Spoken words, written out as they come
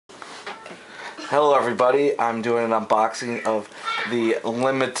Hello everybody, I'm doing an unboxing of the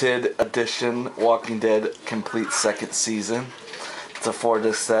limited edition Walking Dead complete second season. It's a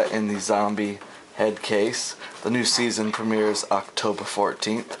 4-disc set in the zombie head case. The new season premieres October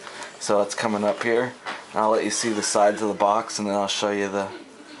 14th, so it's coming up here. And I'll let you see the sides of the box and then I'll show you the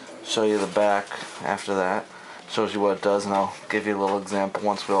back after that. Shows you what it does and I'll give you a little example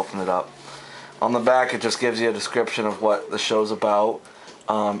once we open it up. On the back it just gives you a description of what the show's about.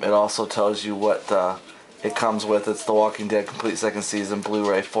 It also tells you what it comes with. It's the Walking Dead complete second season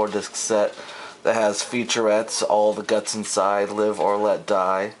Blu-Ray 4-disc set that has featurettes, All the Guts Inside, Live or Let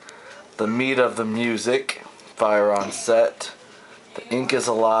Die, the meat of the music, Fire on Set, The Ink is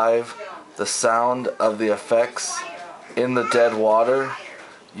Alive, The Sound of the Effects, In the Dead Water,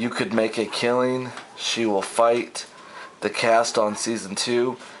 You Could Make a Killing, She Will Fight, the cast on season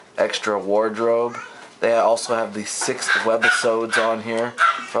 2, extra wardrobe. They also have the 6 webisodes on here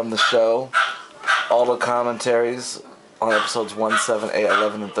from the show. All the commentaries on episodes 1, 7, 8,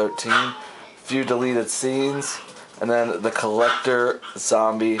 11, and 13. Few deleted scenes. And then the collector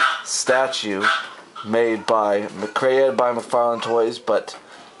zombie statue created by McFarlane Toys, but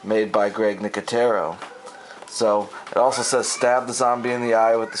made by Greg Nicotero. So it also says stab the zombie in the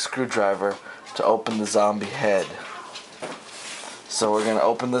eye with the screwdriver to open the zombie head. So we're going to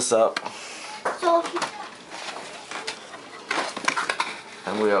open this up.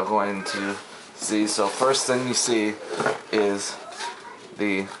 And we are going to see, so first thing you see is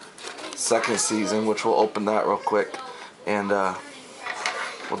the second season, which we'll open that real quick. And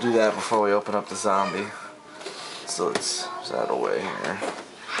we'll do that before we open up the zombie. So let's put that away here.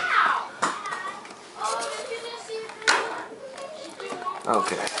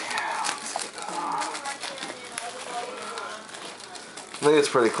 Okay. I think it's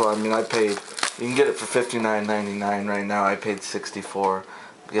pretty cool. I mean, you can get it for $59.99 right now. I paid $64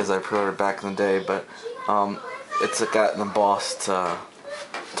 because I pre-ordered back in the day, but it's got an embossed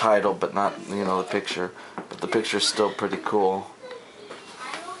title, but not, you know, the picture. But the picture's still pretty cool.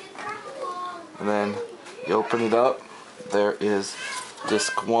 And then you open it up. There is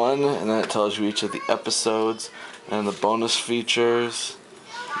disc 1, and then it tells you each of the episodes and the bonus features.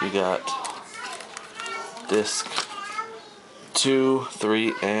 You got disc 2,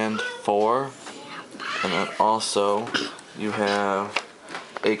 3, and 4. And then also you have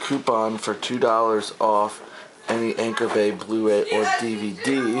a coupon for $2 off any Anchor Bay Blu-ray or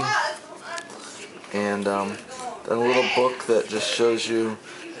DVD. And then a little book that just shows you,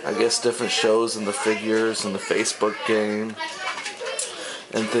 I guess, different shows and the figures and the Facebook game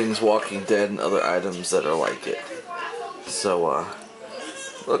and things Walking Dead and other items that are like it. So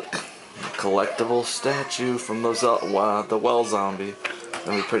look, collectible statue from the well zombie.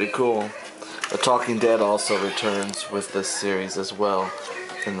 That'd be pretty cool. The Talking Dead also returns with this series as well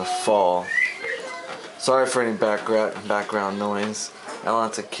in the fall. Sorry for any background noise. Got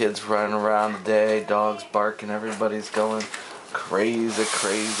lots of kids running around today, dogs barking, everybody's going crazy.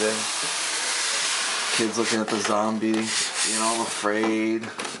 Kids looking at the zombie, being all afraid.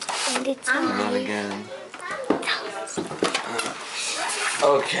 And then again.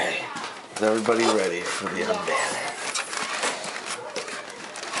 Okay, is everybody ready for the unbanning?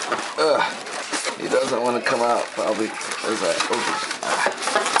 He doesn't want to come out, probably. There's that.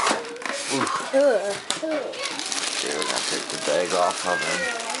 Okay, we're going to take the bag off of him.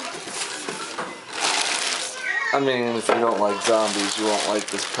 I mean, if you don't like zombies, you won't like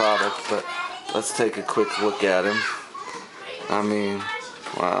this product, but let's take a quick look at him. I mean,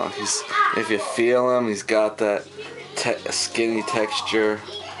 wow, if you feel him, he's got that skinny texture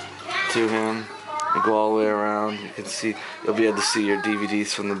to him. You go all the way around, you'll be able to see your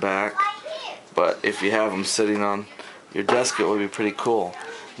DVDs from the back. But if you have them sitting on your desk, it would be pretty cool.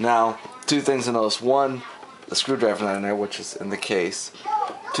 Now, 2 things to notice. 1, the screwdriver not in there, which is in the case.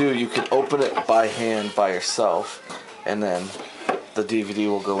 2, you can open it by hand by yourself, and then the DVD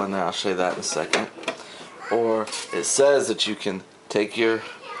will go in there. I'll show you that in a second. Or it says that you can take your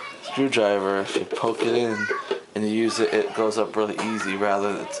screwdriver, if you poke it in and you use it, it goes up really easy,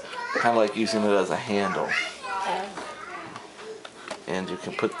 rather than it's kind of like using it as a handle. And you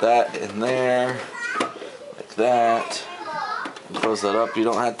can put that in there, like that. And close that up. You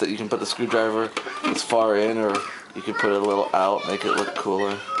don't have to, you can put the screwdriver as far in, or you can put it a little out, make it look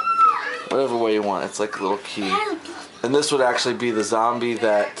cooler. Whatever way you want, it's like a little key. And this would actually be the zombie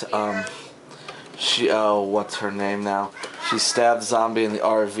that, what's her name now? She stabbed the zombie in the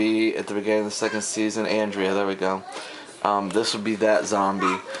RV at the beginning of the second season. Andrea, there we go. This would be that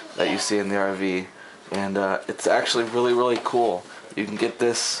zombie that you see in the RV. And it's actually really cool. You can get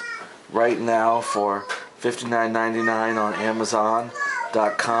this right now for $59.99 on Amazon.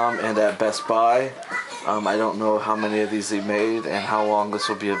 Blu-Ray.com and at Best Buy. I don't know how many of these they made and how long this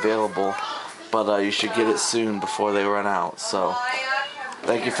will be available, but you should get it soon before they run out. So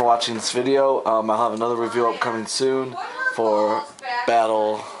thank you for watching this video. I'll have another review upcoming soon for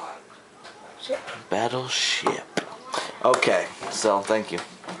Battleship. Okay, so thank you.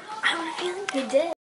 I have a feeling they did.